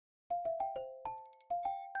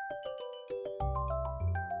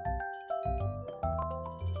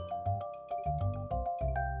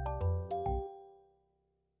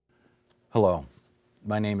Hello,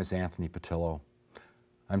 my name is Anthony Patillo.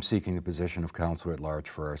 I'm seeking the position of Counselor at Large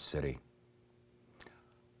for our city.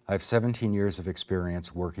 I have 17 years of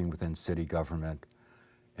experience working within city government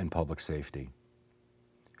and public safety.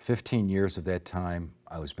 15 years of that time,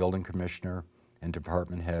 I was building commissioner and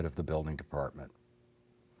department head of the building department.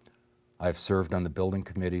 I have served on the building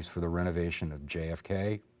committees for the renovation of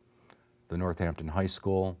JFK, the Northampton High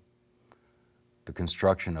School, the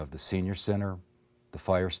construction of the senior center, the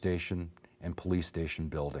fire station, and police station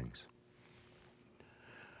buildings.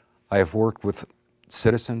 I have worked with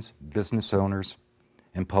citizens, business owners,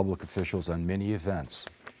 and public officials on many events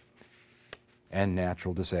and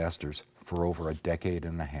natural disasters for over a decade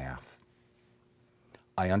and a half.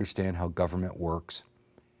 I understand how government works,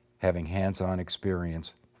 having hands-on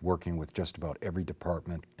experience working with just about every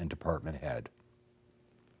department and department head.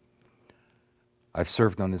 I've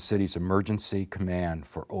served on the city's emergency command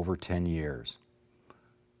for over 10 years,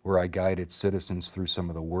 where I guided citizens through some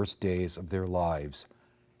of the worst days of their lives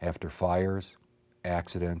after fires,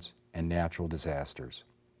 accidents, and natural disasters.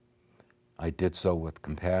 I did so with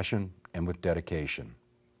compassion and with dedication.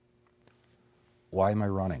 Why am I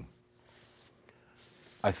running?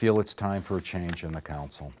 I feel it's time for a change in the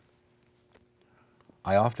council.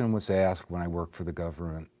 I often was asked when I worked for the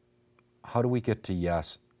government, how do we get to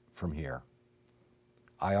yes from here?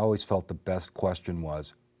 I always felt the best question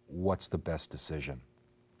was, what's the best decision?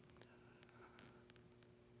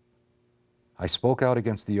 I spoke out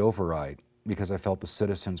against the override because I felt the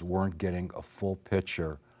citizens weren't getting a full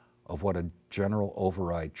picture of what a general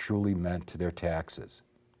override truly meant to their taxes.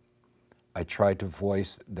 I tried to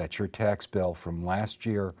voice that your tax bill from last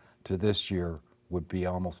year to this year would be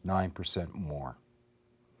almost 9% more.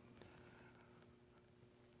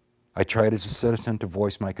 I tried as a citizen to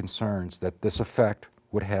voice my concerns that this effect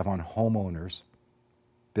would have on homeowners,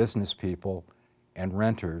 business people, and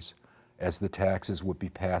renters as the taxes would be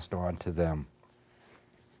passed on to them.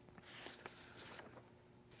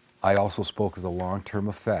 I also spoke of the long-term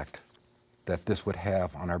effect that this would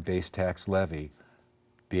have on our base tax levy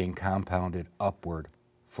being compounded upward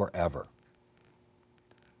forever.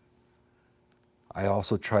 I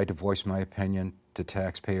also tried to voice my opinion to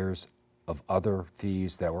taxpayers of other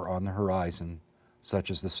fees that were on the horizon,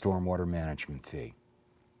 such as the stormwater management fee.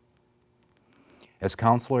 As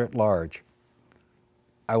Counselor at Large,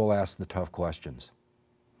 I will ask the tough questions,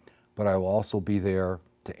 but I will also be there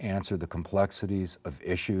to answer the complexities of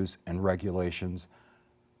issues and regulations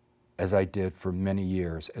as I did for many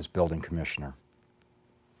years as building commissioner.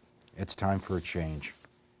 It's time for a change.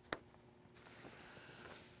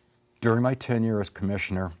 During my tenure as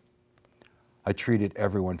commissioner, I treated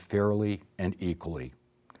everyone fairly and equally,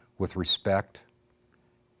 with respect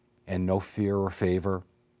and no fear or favor.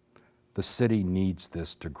 The city needs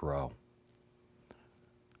this to grow.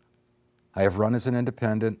 I have run as an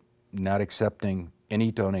independent, not accepting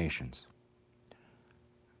any donations.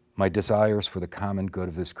 My desire is for the common good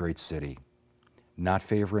of this great city, not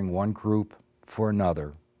favoring one group for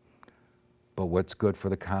another, but what's good for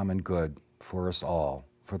the common good for us all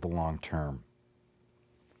for the long term.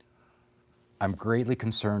 I'm greatly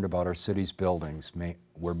concerned about our city's buildings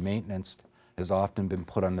where maintenance has often been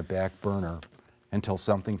put on the back burner until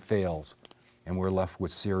something fails and we're left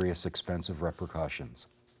with serious expensive repercussions.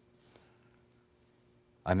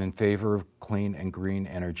 I'm in favor of clean and green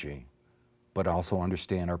energy, but also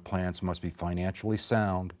understand our plans must be financially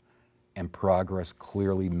sound and progress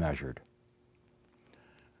clearly measured.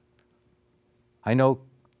 I know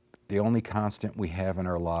the only constant we have in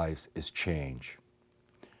our lives is change,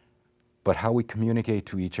 but how we communicate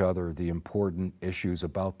to each other the important issues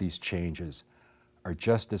about these changes are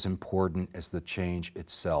just as important as the change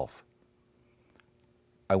itself.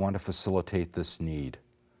 I want to facilitate this need.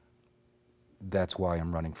 That's why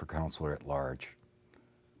I'm running for Counselor at Large.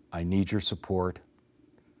 I need your support.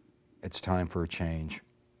 It's time for a change.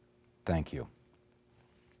 Thank you.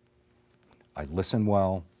 I listen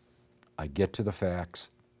well. I get to the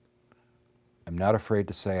facts. I'm not afraid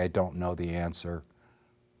to say I don't know the answer,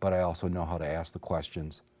 but I also know how to ask the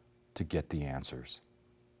questions to get the answers.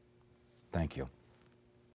 Thank you.